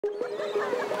Tu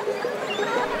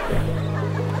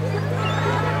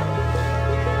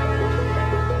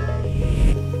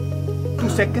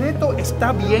secreto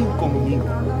está bien conmigo.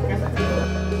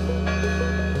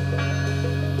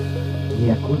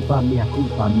 Mia culpa, mia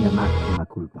máxima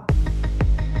culpa.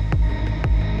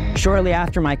 Shortly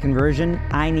after my conversion,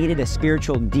 I needed a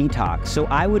spiritual detox, so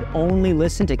I would only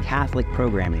listen to Catholic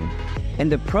programming.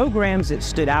 And the programs that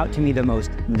stood out to me the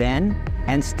most then,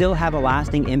 and still have a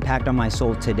lasting impact on my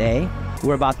soul today,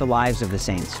 were about the lives of the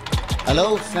saints.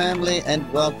 Hello, family,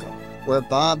 and welcome. We're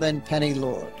Bob and Penny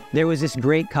Lord. There was this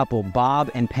great couple, Bob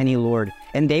and Penny Lord,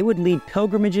 and they would lead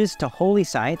pilgrimages to holy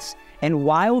sites, and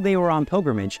while they were on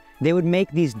pilgrimage, they would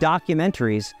make these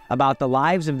documentaries about the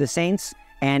lives of the saints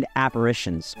and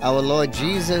apparitions. Our Lord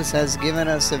Jesus has given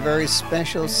us a very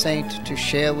special saint to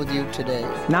share with you today.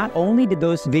 Not only did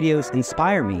those videos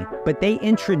inspire me, but they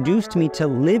introduced me to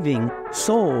living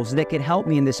souls that could help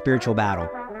me in this spiritual battle.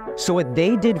 So what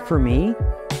they did for me,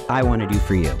 I want to do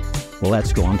for you. Well,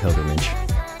 let's go on pilgrimage.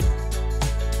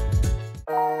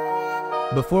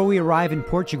 Before we arrive in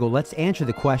Portugal, let's answer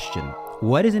the question,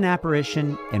 what is an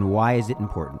apparition and why is it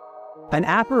important? An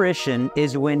apparition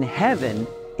is when heaven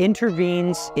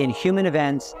intervenes in human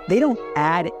events. They don't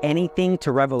add anything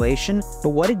to revelation, but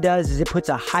what it does is it puts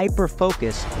a hyper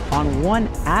focus on one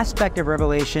aspect of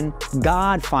revelation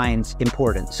God finds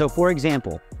important. So for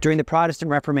example, during the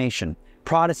Protestant Reformation,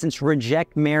 Protestants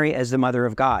reject Mary as the mother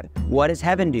of God. What does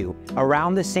heaven do?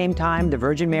 Around the same time, the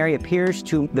Virgin Mary appears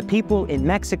to the people in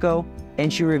Mexico,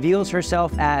 and she reveals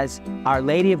herself as Our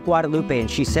Lady of Guadalupe,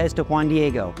 and she says to Juan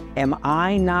Diego, "Am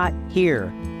I not here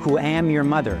who am your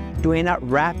mother? Do I not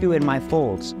wrap you in my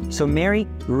folds?" So Mary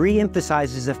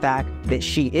re-emphasizes the fact that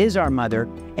she is our mother,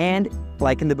 and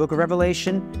like in the book of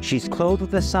Revelation, she's clothed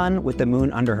with the sun with the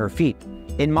moon under her feet.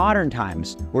 In modern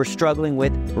times, we're struggling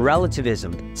with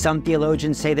relativism. Some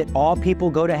theologians say that all people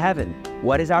go to heaven.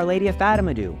 What does Our Lady of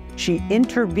Fatima do? She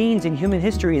intervenes in human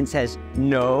history and says,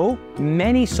 no,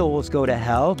 many souls go to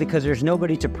hell because there's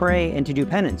nobody to pray and to do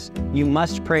penance. You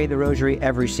must pray the rosary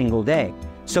every single day.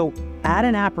 So at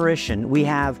an apparition, we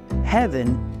have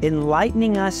heaven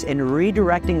enlightening us and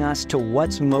redirecting us to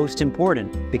what's most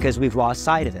important because we've lost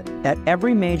sight of it. At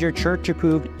every major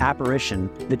church-approved apparition,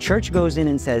 the church goes in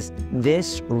and says,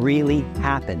 this really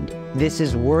happened. This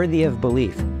is worthy of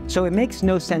belief. So it makes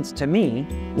no sense to me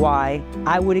why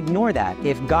I would ignore that.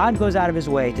 If God goes out of his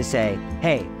way to say,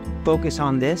 hey, focus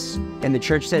on this, and the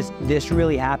church says this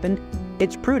really happened,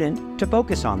 it's prudent to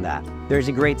focus on that. There's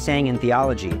a great saying in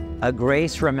theology, a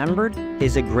grace remembered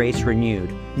is a grace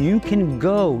renewed. You can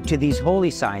go to these holy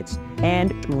sites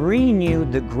and renew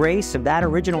the grace of that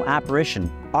original apparition.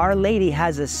 Our Lady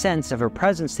has a sense of her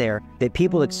presence there that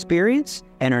people experience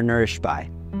and are nourished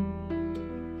by.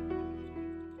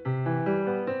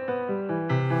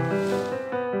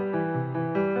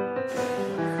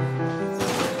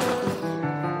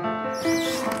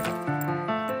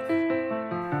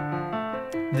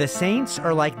 The saints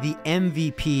are like the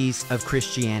MVPs of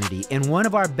Christianity, and one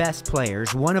of our best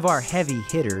players, one of our heavy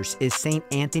hitters, is Saint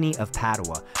Anthony of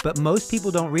Padua. But most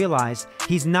people don't realize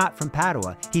he's not from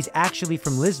Padua. He's actually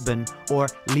from Lisbon, or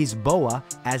Lisboa,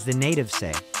 as the natives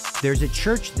say. There's a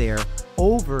church there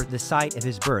over the site of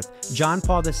his birth. John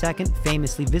Paul II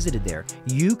famously visited there.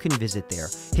 You can visit there.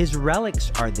 His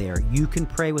relics are there. You can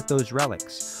pray with those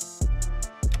relics.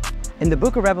 In the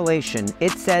book of Revelation,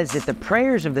 it says that the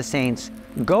prayers of the saints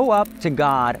go up to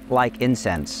God like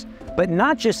incense. But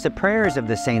not just the prayers of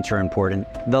the saints are important,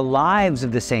 the lives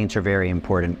of the saints are very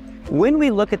important. When we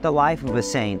look at the life of a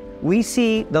saint, we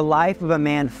see the life of a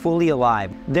man fully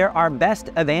alive. They're our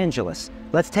best evangelists.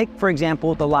 Let's take, for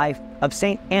example, the life of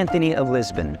Saint Anthony of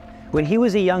Lisbon. When he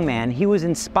was a young man, he was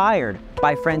inspired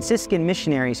by Franciscan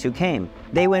missionaries who came.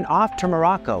 They went off to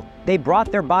Morocco. They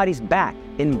brought their bodies back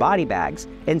in body bags,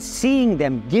 and seeing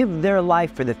them give their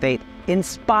life for the faith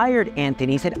inspired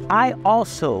Anthony. He said, I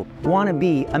also want to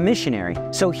be a missionary.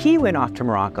 So he went off to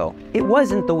Morocco. It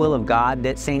wasn't the will of God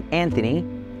that Saint Anthony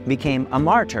became a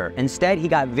martyr. Instead, he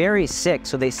got very sick,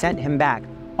 so they sent him back.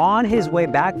 On his way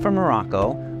back from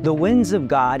Morocco, the winds of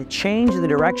God changed the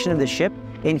direction of the ship,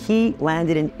 and he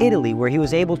landed in Italy, where he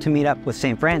was able to meet up with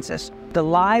St. Francis. The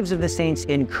lives of the saints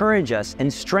encourage us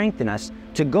and strengthen us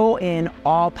to go in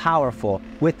all-powerful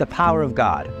with the power of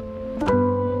God.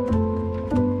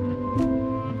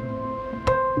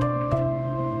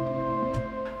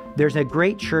 There's a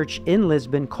great church in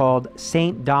Lisbon called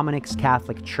St. Dominic's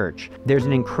Catholic Church. There's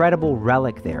an incredible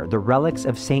relic there, the relics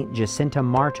of St. Jacinta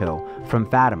Marto from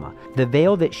Fatima. The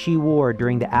veil that she wore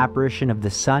during the apparition of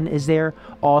the sun is there.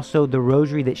 Also, the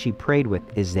rosary that she prayed with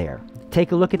is there.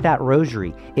 Take a look at that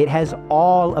rosary. It has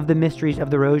all of the mysteries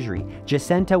of the rosary.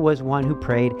 Jacinta was one who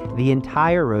prayed the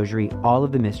entire rosary, all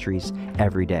of the mysteries,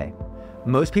 every day.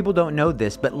 Most people don't know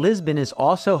this, but Lisbon is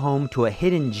also home to a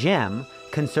hidden gem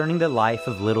concerning the life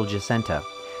of little Jacinta.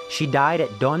 She died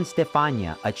at Don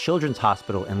Stefania, a children's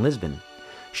hospital in Lisbon.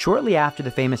 Shortly after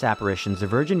the famous apparitions, the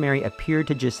Virgin Mary appeared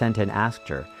to Jacinta and asked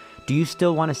her, "Do you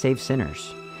still want to save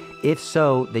sinners? If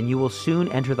so, then you will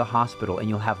soon enter the hospital and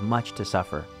you'll have much to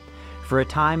suffer. For a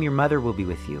time your mother will be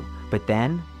with you, but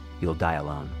then you'll die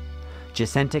alone."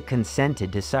 Jacinta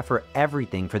consented to suffer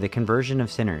everything for the conversion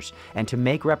of sinners and to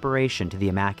make reparation to the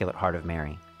Immaculate Heart of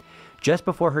Mary. Just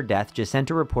before her death,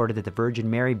 Jacinta reported that the Virgin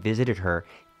Mary visited her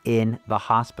in the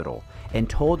hospital and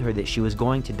told her that she was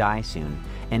going to die soon,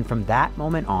 and from that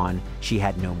moment on, she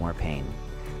had no more pain.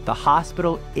 The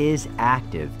hospital is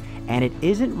active, and it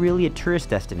isn't really a tourist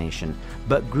destination,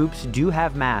 but groups do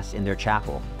have Mass in their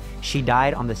chapel. She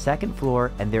died on the 2nd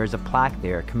floor, and there is a plaque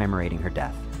there commemorating her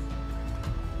death.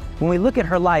 When we look at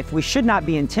her life, we should not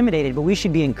be intimidated, but we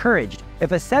should be encouraged.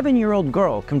 If a 7-year-old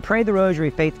girl can pray the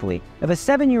rosary faithfully, if a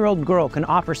 7-year-old girl can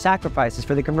offer sacrifices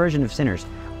for the conversion of sinners,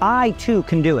 I too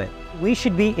can do it. We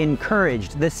should be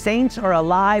encouraged. The saints are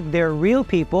alive, they're real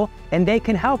people, and they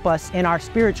can help us in our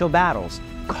spiritual battles.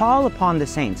 Call upon the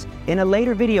saints. In a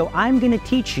later video, I'm going to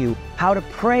teach you how to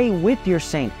pray with your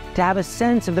saint, to have a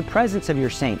sense of the presence of your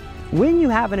saint. When you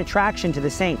have an attraction to the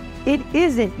saint, it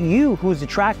isn't you who's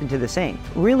attracted to the saint.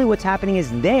 Really what's happening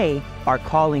is they are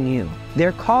calling you.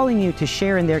 They're calling you to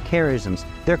share in their charisms.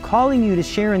 They're calling you to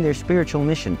share in their spiritual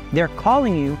mission. They're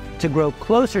calling you to grow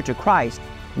closer to Christ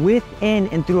within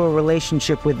and through a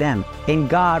relationship with them. And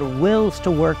God wills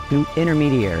to work through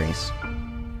intermediaries.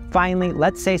 Finally,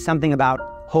 let's say something about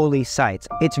holy sites.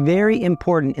 It's very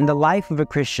important in the life of a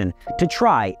Christian to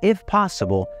try, if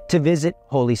possible, to visit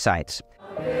holy sites.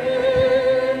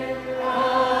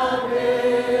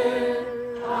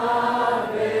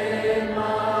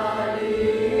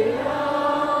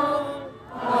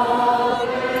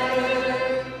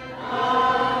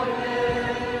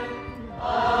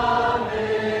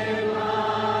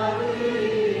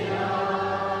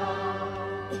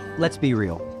 Let's be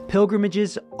real.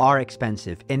 Pilgrimages are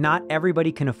expensive, and not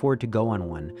everybody can afford to go on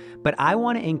one. But I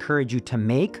want to encourage you to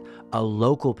make a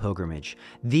local pilgrimage.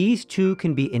 These too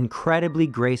can be incredibly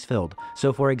grace-filled.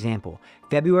 So for example,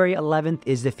 February 11th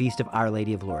is the Feast of Our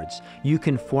Lady of Lourdes. You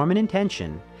can form an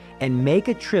intention and make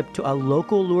a trip to a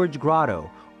local Lourdes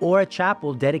grotto or a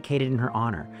chapel dedicated in her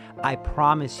honor. I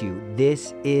promise you,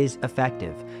 this is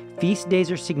effective. Feast days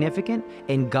are significant,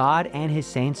 and God and His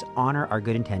saints honor our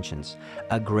good intentions.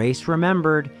 A grace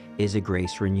remembered is a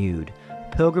grace renewed.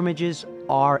 Pilgrimages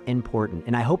are important,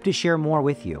 and I hope to share more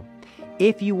with you.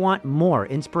 If you want more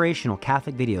inspirational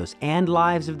Catholic videos and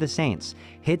lives of the saints,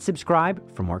 hit subscribe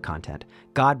for more content.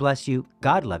 God bless you,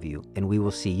 God love you, and we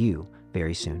will see you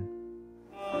very soon.